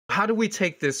How do we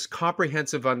take this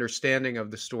comprehensive understanding of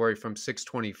the story from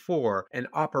 624 and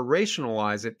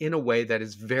operationalize it in a way that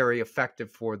is very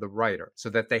effective for the writer so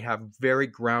that they have very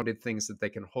grounded things that they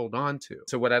can hold on to?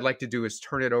 So what I'd like to do is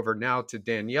turn it over now to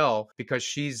Danielle, because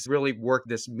she's really worked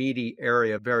this meaty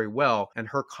area very well, and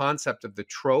her concept of the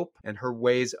trope and her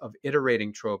ways of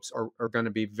iterating tropes are going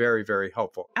to be very, very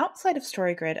helpful. Outside of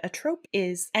StoryGrid, a trope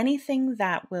is anything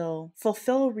that will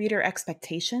fulfill reader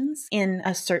expectations in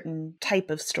a certain type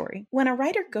of story. When a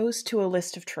writer goes to a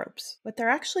list of tropes, what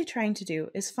they're actually trying to do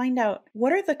is find out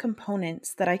what are the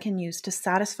components that I can use to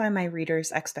satisfy my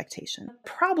reader's expectation. The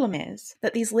problem is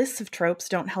that these lists of tropes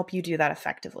don't help you do that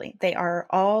effectively. They are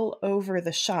all over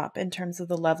the shop in terms of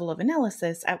the level of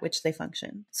analysis at which they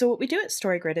function. So what we do at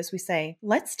StoryGrid is we say,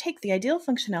 let's take the ideal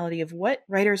functionality of what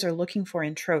writers are looking for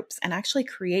in tropes and actually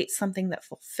create something that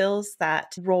fulfills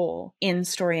that role in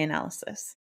story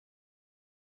analysis.